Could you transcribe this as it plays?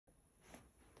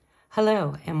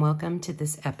Hello and welcome to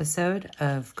this episode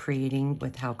of Creating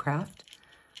with Howcraft.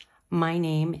 My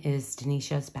name is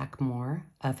Denisha Spackmore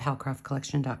of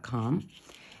howcraftcollection.com,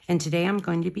 and today I'm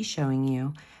going to be showing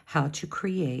you how to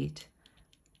create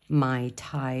my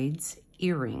Tides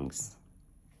earrings.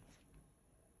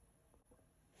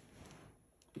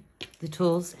 The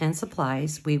tools and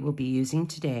supplies we will be using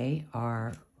today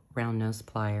are round nose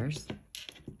pliers,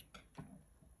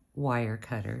 wire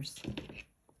cutters,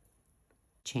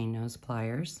 chain nose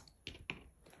pliers.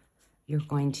 You're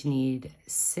going to need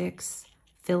 6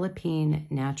 Philippine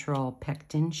natural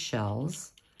pectin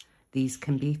shells. These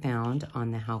can be found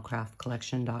on the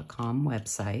howcraftcollection.com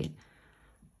website.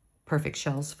 Perfect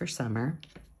shells for summer.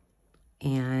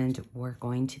 And we're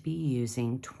going to be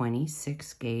using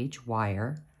 26 gauge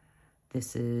wire.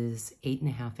 This is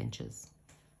 8.5 inches.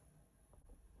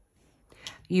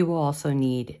 You will also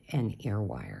need an ear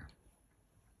wire.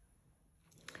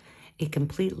 A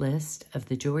complete list of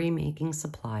the jewelry making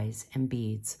supplies and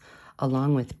beads,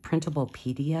 along with printable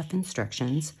PDF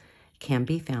instructions, can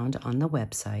be found on the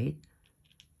website.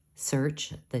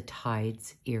 Search the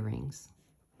Tides earrings.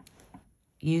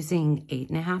 Using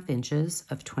 8.5 inches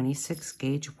of 26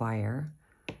 gauge wire,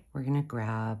 we're going to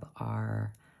grab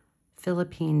our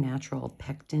Philippine natural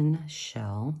pectin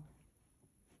shell.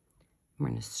 We're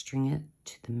going to string it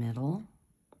to the middle.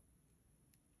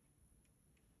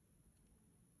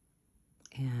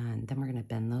 And then we're going to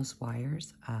bend those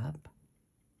wires up.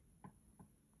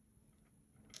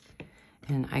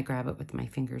 And I grab it with my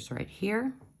fingers right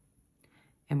here.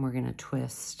 And we're going to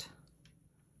twist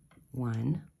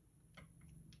 1,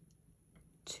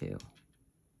 2.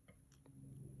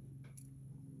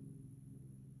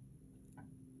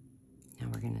 Now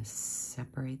we're going to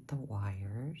separate the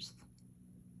wires.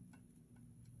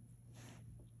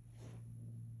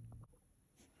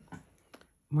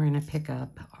 We're going to pick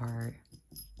up our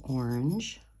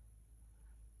orange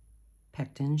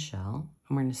pectin shell,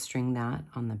 and we're going to string that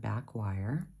on the back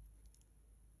wire.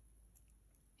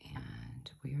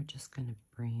 And we are just going to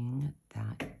bring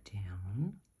that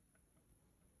down.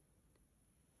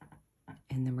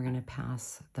 And then we're going to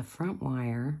pass the front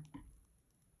wire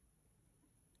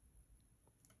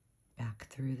back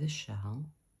through the shell.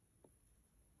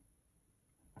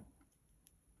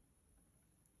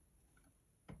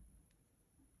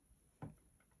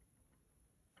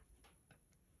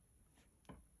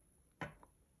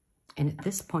 And at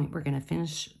this point, we're going to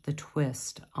finish the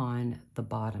twist on the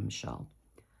bottom shell.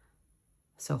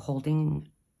 So holding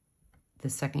the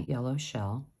second yellow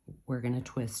shell, we're going to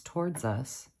twist towards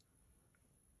us.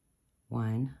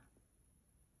 1,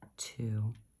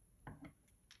 2,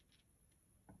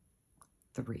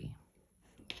 3.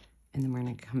 And then we're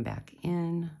going to come back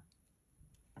in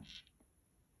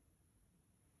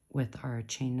with our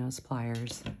chain nose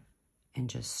pliers and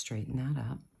just straighten that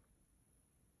up.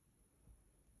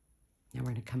 Now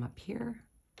we're going to come up here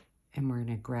and we're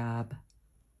going to grab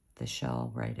the shell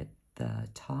right at the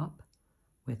top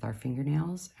with our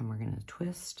fingernails, and we're going to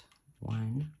twist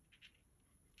 1,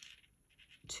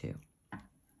 2.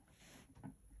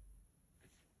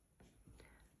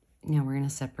 Now we're going to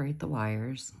separate the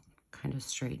wires, kind of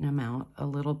straighten them out a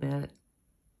little bit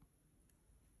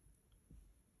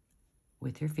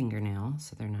with your fingernail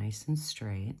so they're nice and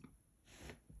straight.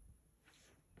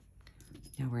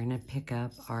 Now we're going to pick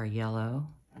up our yellow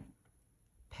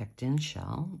pectin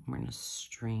shell. We're going to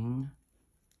string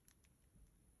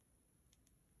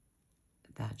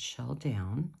that shell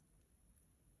down,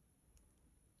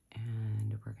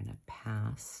 and we're going to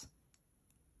pass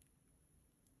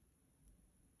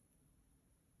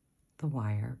the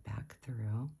wire back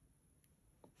through.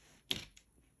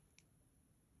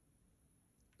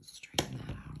 Straighten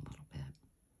that out a little bit.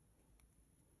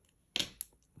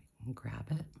 We can grab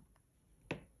it.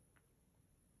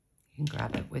 You can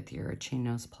grab it with your chain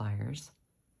nose pliers.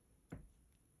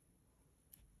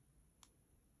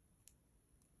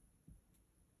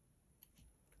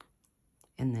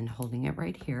 And then holding it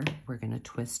right here, we're going to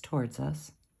twist towards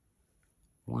us.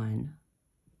 1,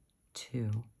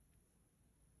 2,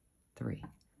 3.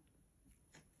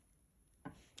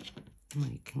 And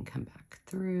we can come back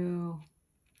through,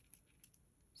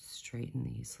 straighten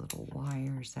these little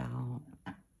wires out.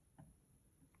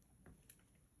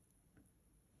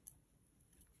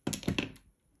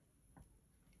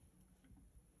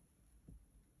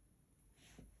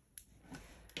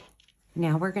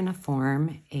 Now we're going to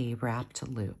form a wrapped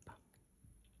loop.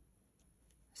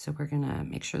 So we're going to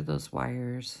make sure those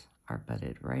wires are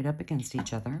butted right up against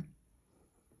each other.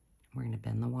 We're going to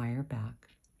bend the wire back,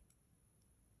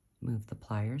 move the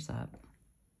pliers up,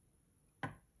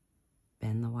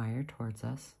 bend the wire towards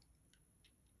us,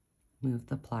 Move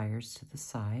the pliers to the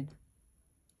side.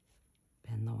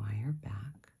 Bend the wire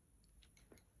back.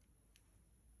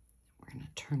 We're going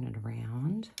to turn it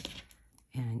around.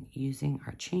 And using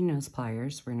our chain nose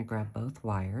pliers, we're going to grab both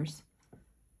wires.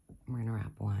 We're going to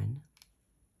wrap 1,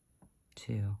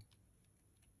 2,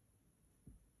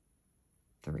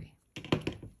 3.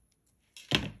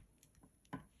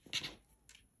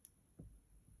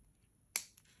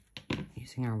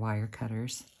 Using our wire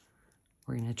cutters,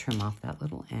 we're going to trim off that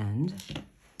little end.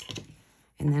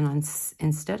 And then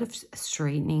instead of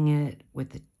straightening it with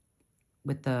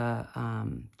the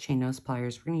chain nose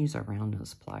pliers, we're going to use our round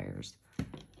nose pliers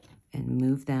and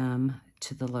move them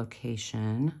to the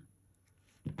location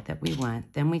that we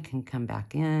want. Then we can come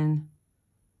back in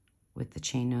with the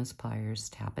chain nose pliers,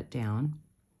 tap it down,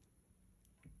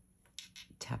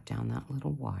 tap down that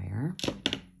little wire.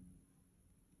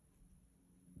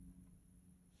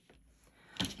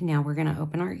 Now we're going to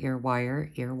open our ear wire.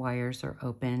 Ear wires are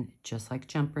open just like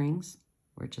jump rings.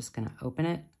 We're just going to open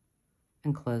it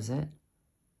and close it.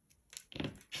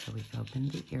 So we've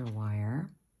opened the ear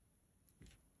wire.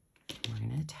 We're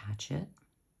going to attach it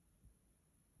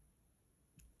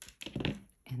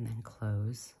and then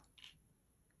close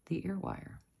the ear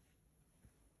wire.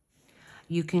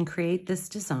 You can create this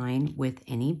design with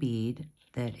any bead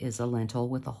that is a lentil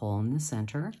with a hole in the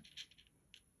center.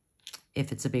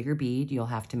 If it's a bigger bead, you'll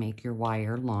have to make your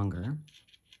wire longer.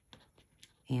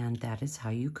 And that is how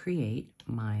you create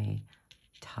my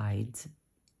Tides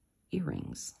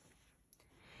earrings.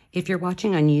 If you're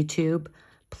watching on YouTube,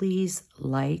 please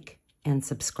like and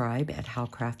subscribe at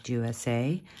Howcraft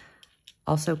USA.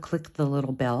 Also click the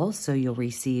little bell so you'll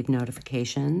receive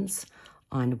notifications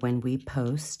on when we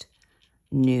post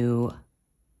new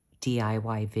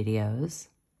DIY videos.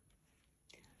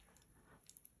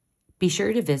 Be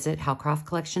sure to visit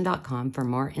howcraftcollection.com for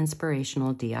more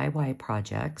inspirational DIY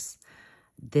projects.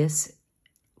 This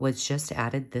was just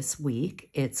added this week.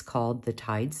 It's called the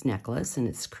Tides Necklace, and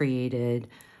it's created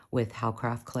with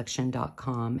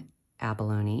howcraftcollection.com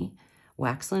abalone,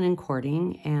 waxline and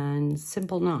cording, and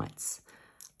simple knots.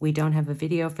 We don't have a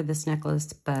video for this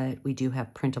necklace, but we do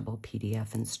have printable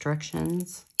PDF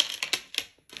instructions.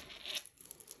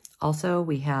 Also,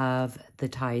 we have the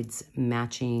Tides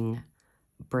matching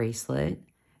bracelet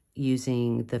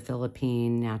using the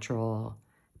Philippine natural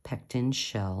Pectin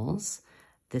shells.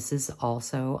 This is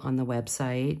also on the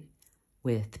website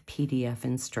with PDF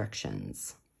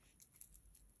instructions.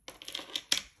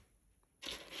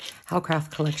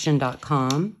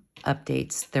 Howcraftcollection.com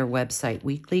updates their website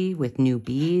weekly with new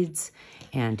beads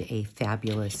and a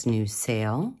fabulous new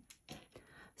sale.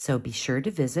 So be sure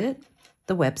to visit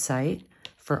the website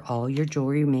for all your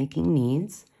jewelry making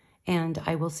needs, and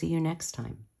I will see you next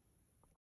time.